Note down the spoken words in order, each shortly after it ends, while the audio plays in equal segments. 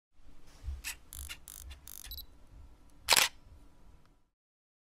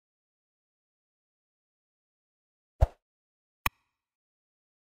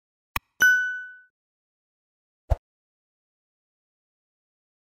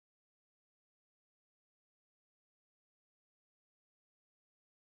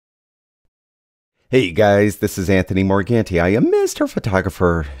Hey guys, this is Anthony Morganti. I am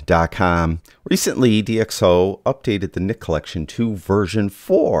MrPhotographer.com. Recently, DxO updated the Nik Collection to version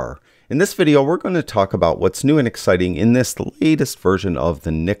 4. In this video, we're going to talk about what's new and exciting in this latest version of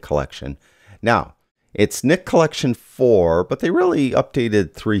the Nik Collection. Now, it's Nik Collection 4, but they really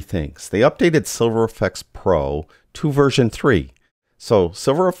updated 3 things. They updated Silver Efex Pro to version 3. So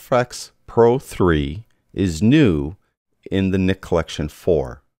Silver Efex Pro 3 is new in the Nik Collection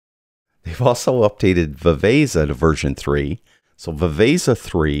 4. They've also updated Viveza to version 3. So Viveza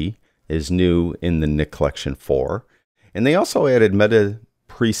 3 is new in the Nik Collection 4. And they also added meta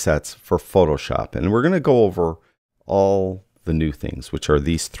presets for Photoshop. And we're going to go over all the new things, which are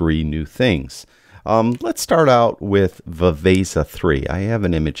these 3 new things. Let's start out with Viveza 3. I have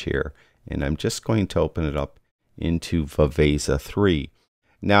an image here, and I'm just going to open it up into Viveza 3.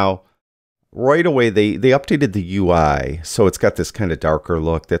 Now, right away, they updated the UI, so it's got this kind of darker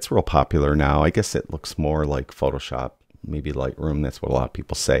look. That's real popular now. I guess it looks more like Photoshop, maybe Lightroom. That's what a lot of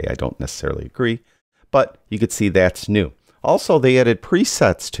people say. I don't necessarily agree, but you could see that's new. Also, they added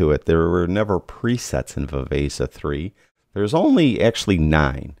presets to it. There were never presets in Viveza 3. There's only actually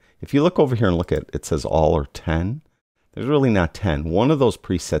 9. If you look over here and look at it, says all or 10. There's really not 10. One of those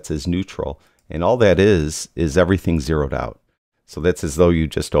presets is neutral, and all that is everything zeroed out. So that's as though you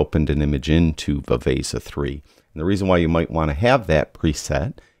just opened an image into Viveza 3. And the reason why you might want to have that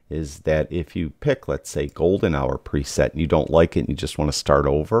preset is that if you pick, let's say, golden hour preset, and you don't like it and you just want to start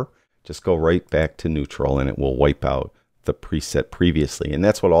over, just go right back to neutral and it will wipe out the preset previously. And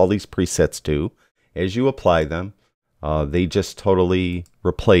that's what all these presets do. As you apply them, they just totally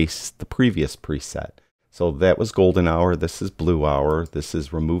replace the previous preset. So that was golden hour. This is blue hour. This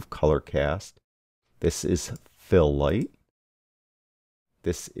is remove color cast. This is fill light.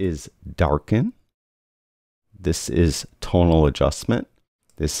 This is darken. This is tonal adjustment.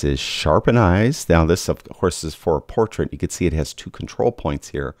 This is sharpen eyes. Now this, of course, is for a portrait. You can see it has 2 control points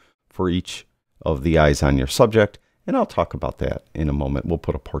here for each of the eyes on your subject. And I'll talk about that in a moment. We'll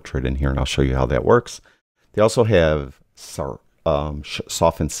put a portrait in here and I'll show you how that works. They also have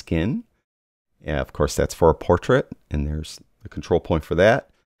softened skin. Yeah, of course, that's for a portrait. And there's the control point for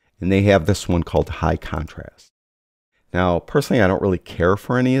that. And they have this one called high contrast. Now, personally, I don't really care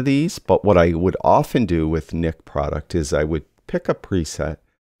for any of these, but what I would often do with Nik product is I would pick a preset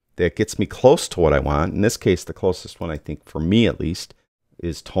that gets me close to what I want. In this case, the closest one, I think, for me at least,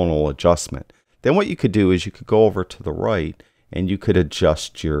 is tonal adjustment. Then what you could do is you could go over to the right and you could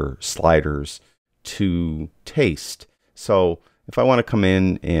adjust your sliders to taste. So if I want to come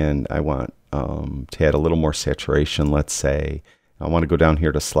in and I want to add a little more saturation, let's say, I want to go down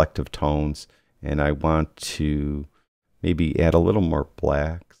here to selective tones and I want to maybe add a little more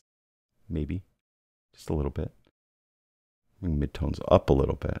blacks, maybe just a little bit. Bring midtones up a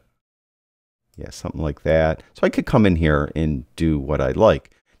little bit. Yeah, something like that. So I could come in here and do what I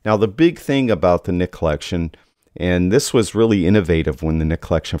like. Now, the big thing about the Nik Collection, and this was really innovative when the Nik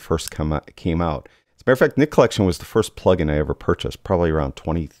Collection first came out. As a matter of fact, Nik Collection was the first plugin I ever purchased, probably around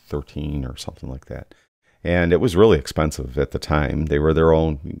 2013 or something like that. And it was really expensive at the time. They were their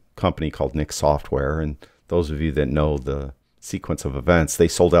own company called Nik Software, and those of you that know the sequence of events, they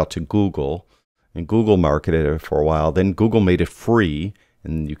sold out to Google, and Google marketed it for a while. Then Google made it free,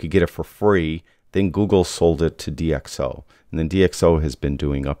 and you could get it for free. Then Google sold it to DxO, and then DxO has been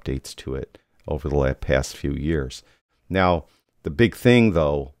doing updates to it over the past few years. Now, the big thing,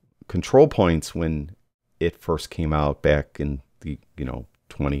 though, control points when it first came out back in the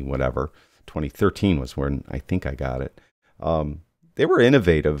 2013 was when I think I got it. They were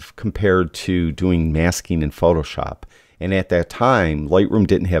innovative compared to doing masking in Photoshop. And at that time, Lightroom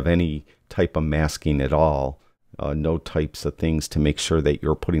didn't have any type of masking at all. No types of things to make sure that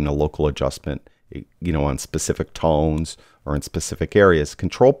you're putting a local adjustment, on specific tones or in specific areas.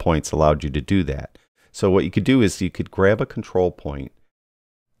 Control points allowed you to do that. So what you could do is you could grab a control point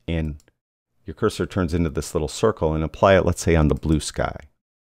and your cursor turns into this little circle and apply it, let's say, on the blue sky.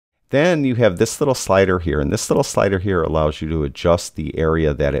 Then you have this little slider here, and this little slider here allows you to adjust the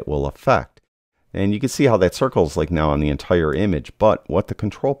area that it will affect. And you can see how that circle is like now on the entire image, but what the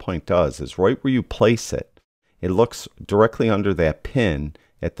control point does is right where you place it, it looks directly under that pin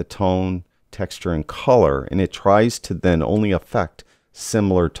at the tone, texture, and color, and it tries to then only affect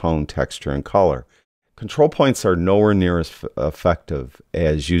similar tone, texture, and color. Control points are nowhere near as effective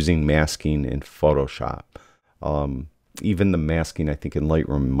as using masking in Photoshop. Even the masking, I think, in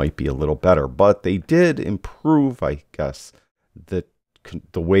Lightroom might be a little better, but they did improve, I guess, the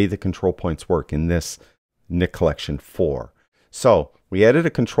way the control points work in this Nik Collection 4. So we added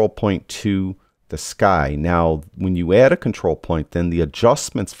a control point to the sky. Now, when you add a control point, then the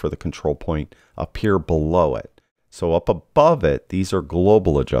adjustments for the control point appear below it. So up above it, these are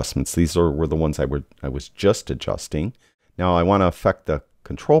global adjustments. These were the ones I was just adjusting. Now I want to affect the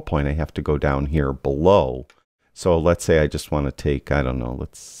control point. I have to go down here below. So let's say I just want to take, I don't know,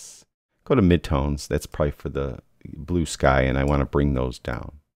 let's go to midtones. That's probably for the blue sky, and I want to bring those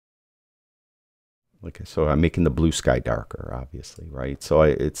down. Okay, so I'm making the blue sky darker, obviously, right? So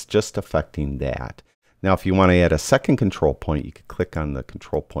it's just affecting that. Now, if you want to add a second control point, you could click on the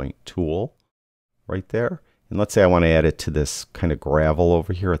control point tool right there. And let's say I want to add it to this kind of gravel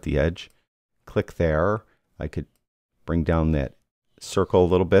over here at the edge. Click there. I could bring down that circle a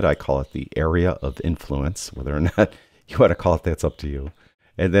little bit. I call it the area of influence. Whether or not you want to call it, that's up to you.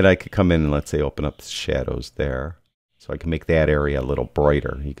 And then I could come in and let's say open up the shadows there. So I can make that area a little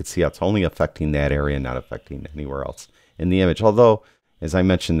brighter. You can see how it's only affecting that area, not affecting anywhere else in the image. Although, as I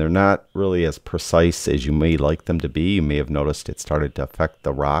mentioned, they're not really as precise as you may like them to be. You may have noticed it started to affect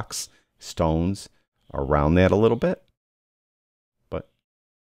the rocks, stones around that a little bit. But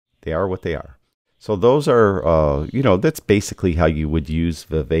they are what they are. So those are, you know, that's basically how you would use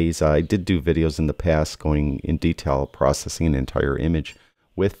Viveza. I did do videos in the past going in detail processing an entire image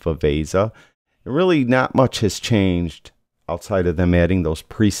with Viveza. Really not much has changed outside of them adding those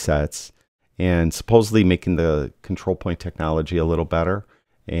presets and supposedly making the control point technology a little better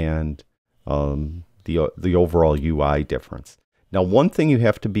and the overall UI difference. Now, one thing you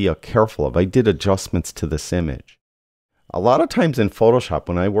have to be careful of, I did adjustments to this image. A lot of times in Photoshop,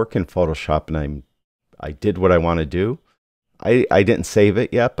 when I work in Photoshop and I did what I want to do, I didn't save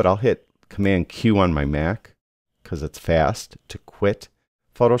it yet, but I'll hit Command Q on my Mac because it's fast to quit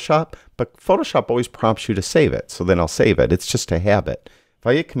Photoshop, but Photoshop always prompts you to save it, so then I'll save it. It's just a habit. If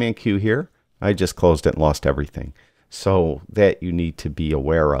I hit Command Q here, I just closed it and lost everything. So that you need to be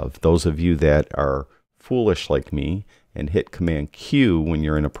aware of. Those of you that are foolish like me and hit Command Q when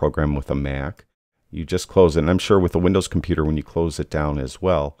you're in a program with a Mac, you just close it. And I'm sure with a Windows computer, when you close it down as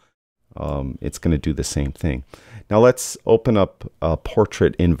well, it's going to do the same thing. Now let's open up a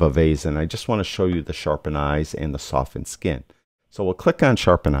portrait in Viveza, and I just want to show you the sharpen eyes and the soften skin. So we'll click on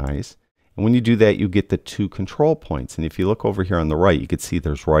Sharpen Eyes, and when you do that, you get the two control points. And if you look over here on the right, you can see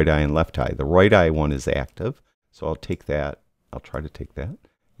there's right eye and left eye. The right eye one is active, so I'll take that. I'll try to take that,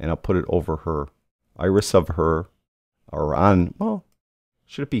 and I'll put it over her iris of her, or on, well,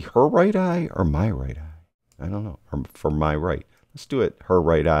 should it be her right eye or my right eye? I don't know, or for my right. Let's do it her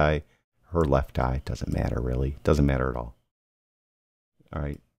right eye, her left eye. Doesn't matter really. Doesn't matter at all. All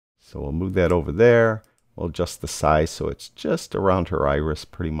right, so we'll move that over there. We'll adjust the size so it's just around her iris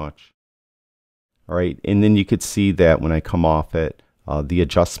pretty much. All right, and then you could see that when I come off it, the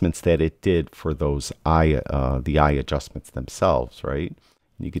adjustments that it did for those the eye adjustments themselves, right?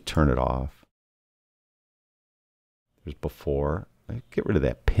 And you could turn it off. There's before. Get rid of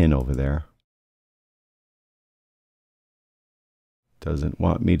that pin over there. Doesn't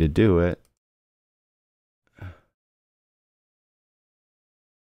want me to do it.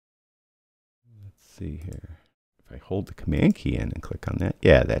 See here, if I hold the Command key in and click on that,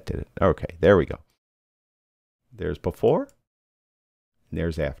 yeah, that did it. Okay, there we go. There's before, and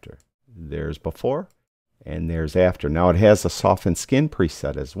there's after. There's before, and there's after. Now it has a soften skin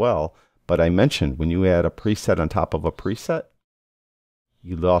preset as well, but I mentioned when you add a preset on top of a preset,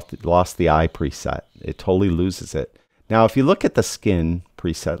 you lost the eye preset. It totally loses it. Now if you look at the skin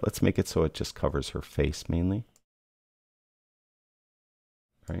preset, let's make it so it just covers her face mainly.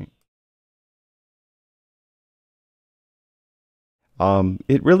 Right.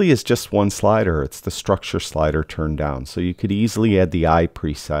 It really is just one slider. It's the structure slider turned down. So you could easily add the eye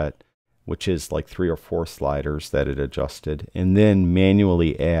preset, which is like 3 or 4 sliders that it adjusted, and then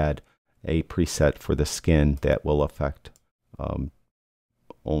manually add a preset for the skin that will affect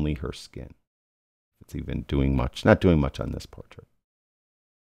only her skin. It's even doing much, not doing much on this portrait.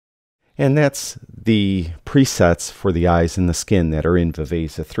 And that's the presets for the eyes and the skin that are in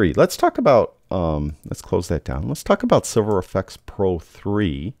Viveza 3. Let's talk about, let's close that down. Let's talk about Silver Efex Pro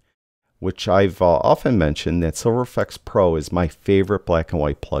 3, which I've often mentioned that Silver Efex Pro is my favorite black and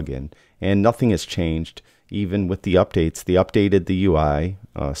white plugin. And nothing has changed, even with the updates. They updated the UI,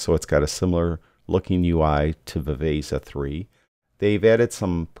 so it's got a similar looking UI to Viveza 3. They've added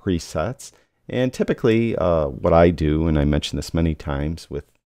some presets. And typically, what I do, and I mentioned this many times with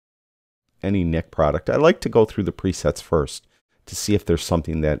any Nik product, I like to go through the presets first to see if there's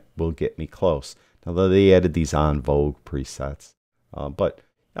something that will get me close. Now they added these on Vogue presets, but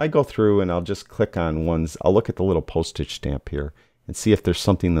I go through and I'll just click on ones. I'll look at the little postage stamp here and see if there's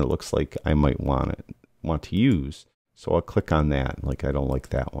something that looks like I might want to use. So I'll click on that. Like, I don't like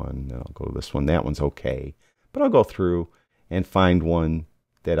that one. Then I'll go to this one. That one's okay. But I'll go through and find one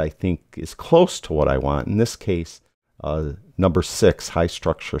that I think is close to what I want. In this case, number 6, high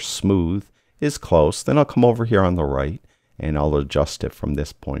structure smooth, is close. Then I'll come over here on the right and I'll adjust it from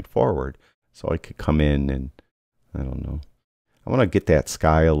this point forward. So I could come in and, I don't know, I want to get that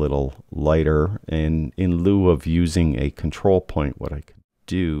sky a little lighter. And in lieu of using a control point, what I could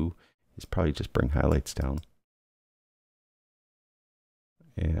do is probably just bring highlights down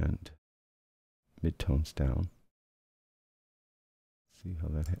and midtones down. See how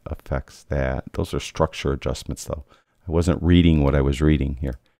that affects that. Those are structure adjustments though. I wasn't reading what I was reading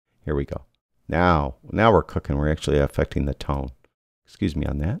here. Here we go. Now we're cooking. We're actually affecting the tone. Excuse me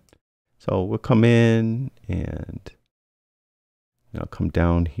on that. So we'll come in and come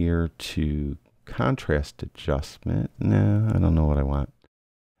down here to contrast adjustment. No, I don't know what I want.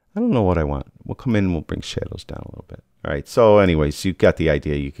 We'll come in and we'll bring shadows down a little bit. All right. So anyways, you got the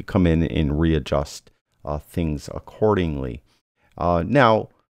idea. You could come in and readjust things accordingly.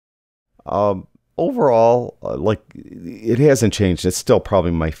 Overall, like, it hasn't changed. It's still probably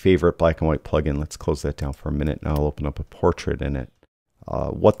my favorite black and white plugin. Let's close that down for a minute. Now I'll open up a portrait in it.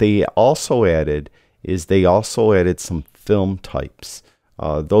 What they also added is they also added some film types.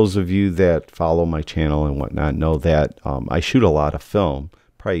 Those of you that follow my channel and whatnot know that I shoot a lot of film.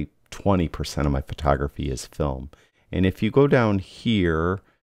 Probably 20% of my photography is film. And if you go down here,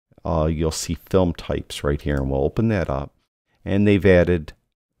 you'll see film types right here. And we'll open that up. And they've added,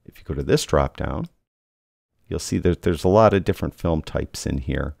 if you go to this drop down, you'll see that there's a lot of different film types in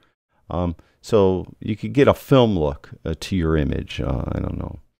here. So you could get a film look to your image. I don't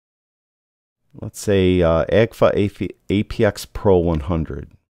know. Let's say Agfa APX Pro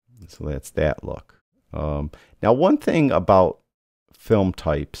 100. So that's that look. Now, one thing about film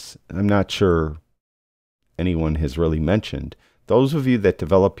types, I'm not sure anyone has really mentioned. Those of you that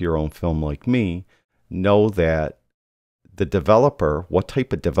develop your own film like me know that the developer, what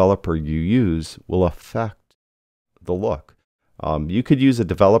type of developer you use, will affect the look. You could use a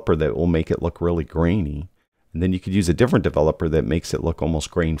developer that will make it look really grainy, and then you could use a different developer that makes it look almost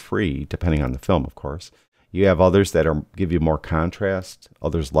grain-free, depending on the film, of course. You have others that give you more contrast,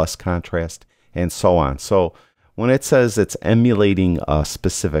 others less contrast, and so on. So when it says it's emulating a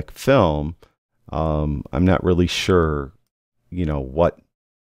specific film, I'm not really sure, what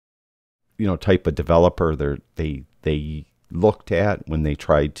type of developer they looked at when they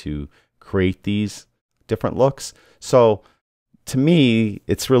tried to create these different looks. So to me,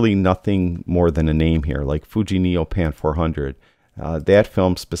 it's really nothing more than a name here, like Fuji Neopan 400. That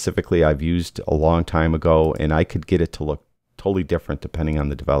film specifically I've used a long time ago, and I could get it to look totally different depending on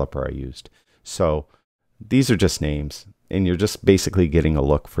the developer I used. So these are just names, and you're just basically getting a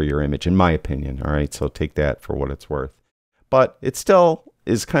look for your image, in my opinion. All right, so take that for what it's worth. But it still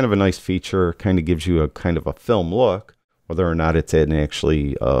is kind of a nice feature, kind of gives you a kind of a film look, whether or not it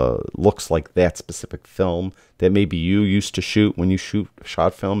actually looks like that specific film that maybe you used to shoot when you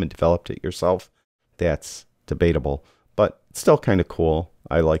shot film and developed it yourself. That's debatable, but it's still kind of cool.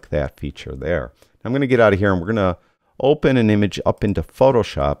 I like that feature there. I'm going to get out of here, and we're going to open an image up into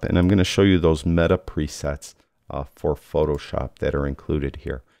Photoshop, and I'm going to show you those meta presets for Photoshop that are included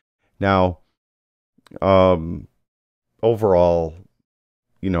here. Now, overall,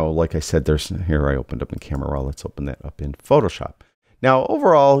 like I said, here I opened up in Camera Raw. Let's open that up in Photoshop. Now,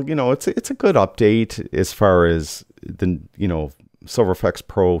 overall, it's a good update as far as the, Silver Effects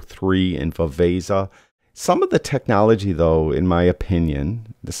Pro 3 and Viveza. Some of the technology, though, in my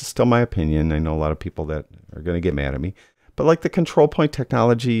opinion, this is still my opinion. I know a lot of people that are going to get mad at me, but like the control point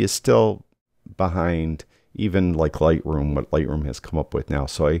technology is still behind even like Lightroom, what Lightroom has come up with now.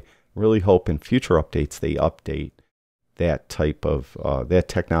 So I really hope in future updates they update that type of that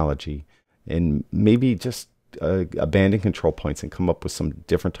technology and maybe just abandon control points and come up with some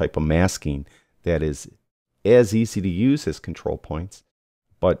different type of masking that is as easy to use as control points,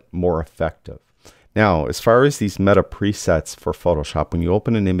 but more effective. Now, as far as these meta presets for Photoshop, when you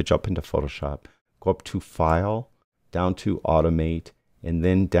open an image up into Photoshop, go up to File, down to Automate, and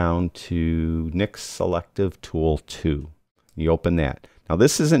then down to Nik Selective Tool 2. You open that. Now,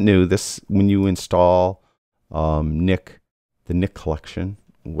 this isn't new. This, when you install the Nik Collection,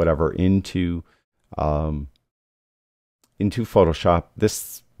 whatever, into Photoshop,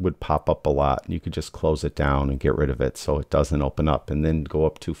 this would pop up a lot. You could just close it down and get rid of it so it doesn't open up, and then go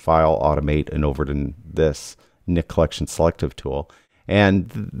up to File, Automate, and over to this Nik Collection Selective Tool. And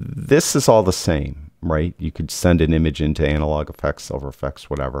this is all the same, right? You could send an image into Analog Effects, Silver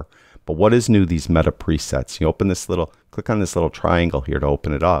Effects, whatever. But what is new, these meta presets? You open this little, click on this little triangle here to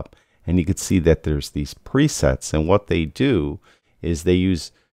open it up, and you can see that there's these presets, and what they do is they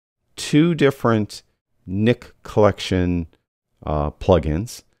use two different Nik Collection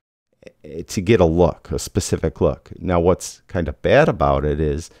plugins to get a look, a specific look. Now what's kind of bad about it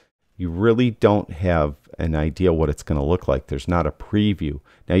is you really don't have an idea what it's going to look like. There's not a preview.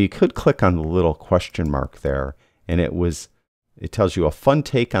 Now you could click on the little question mark there, and it tells you a fun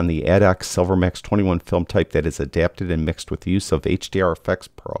take on the AdX Silvermax 21 film type that is adapted and mixed with the use of HDR Effects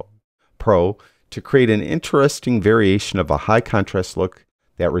Pro to create an interesting variation of a high contrast look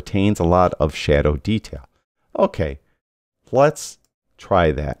that retains a lot of shadow detail. Okay, let's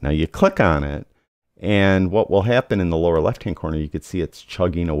try that. Now you click on it, and what will happen in the lower left hand corner, you can see it's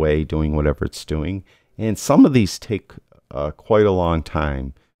chugging away, doing whatever it's doing. And some of these take quite a long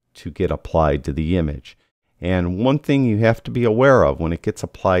time to get applied to the image. And one thing you have to be aware of, when it gets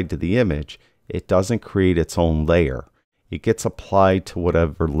applied to the image, it doesn't create its own layer. It gets applied to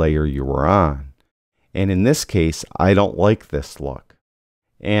whatever layer you were on. And in this case, I don't like this look.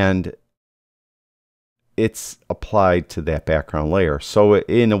 And it's applied to that background layer. So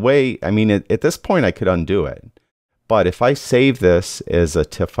in a way, I mean, at this point I could undo it. But if I save this as a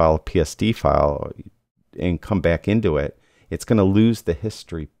TIFF file, PSD file, and come back into it, it's going to lose the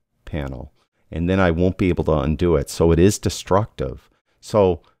history panel. And then I won't be able to undo it. So it is destructive.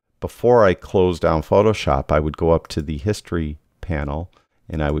 So before I close down Photoshop, I would go up to the history panel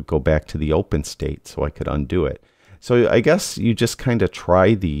and I would go back to the open state so I could undo it. So I guess you just kind of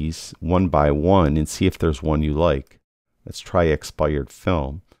try these one by one and see if there's one you like. Let's try expired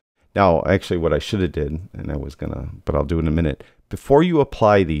film. Now, actually what I should have did, and I was gonna, but I'll do it in a minute. Before you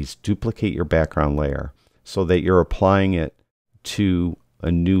apply these, duplicate your background layer so that you're applying it to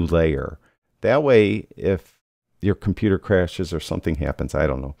a new layer. That way, if your computer crashes or something happens, I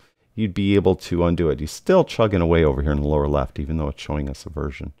don't know, you'd be able to undo it. You're still chugging away over here in the lower left, even though it's showing us a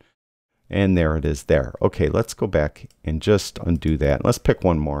version. And there it is there. Okay, let's go back and just undo that. Let's pick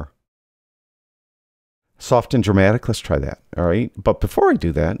one more. Soft and dramatic, let's try that. All right, but before I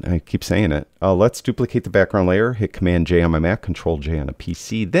do that, I keep saying it, let's duplicate the background layer, hit Command J on my Mac, Control J on a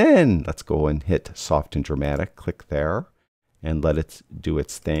PC. Then let's go and hit soft and dramatic, click there, and let it do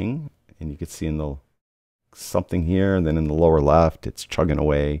its thing. And you can see in the something here, and then in the lower left, it's chugging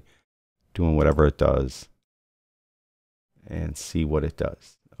away, doing whatever it does. And see what it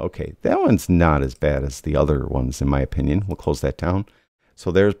does. Okay, that one's not as bad as the other ones, in my opinion. We'll close that down.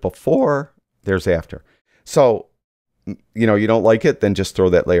 So there's before, there's after. So, you know, you don't like it, then just throw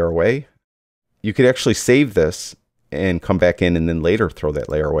that layer away. You could actually save this and come back in and then later throw that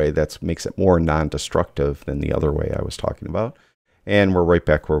layer away. That makes it more non-destructive than the other way I was talking about. And we're right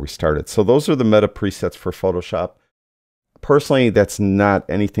back where we started. So those are the meta presets for Photoshop. Personally, that's not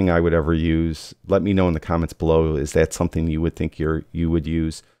anything I would ever use. Let me know in the comments below. Is that something you would think you would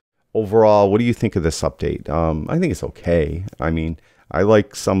use? Overall, what do you think of this update? I think it's okay. I mean, I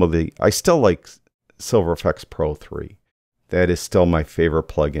like I still like Silver Effects Pro 3. That is still my favorite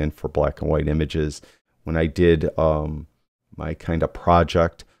plugin for black and white images. When I did my kind of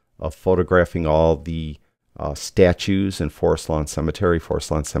project of photographing all the statues in Forest Lawn Cemetery.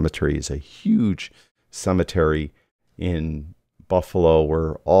 Forest Lawn Cemetery is a huge cemetery in Buffalo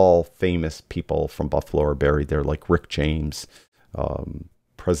where all famous people from Buffalo are buried there, like Rick James,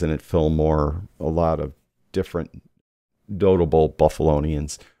 President Fillmore, a lot of different notable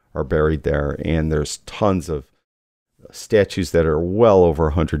Buffalonians are buried there. And there's tons of statues that are well over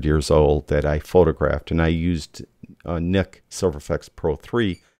 100 years old that I photographed. And I used Nik Silver Effects Pro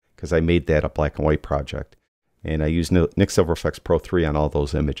 3 because I made that a black and white project. And I used Nik Silver Effects Pro 3 on all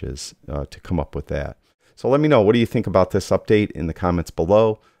those images to come up with that. So let me know, what do you think about this update in the comments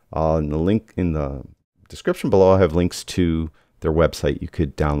below? In the link in the description below, I have links to their website. You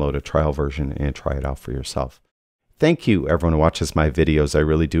could download a trial version and try it out for yourself. Thank you, everyone who watches my videos. I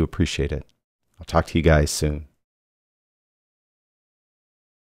really do appreciate it. I'll talk to you guys soon.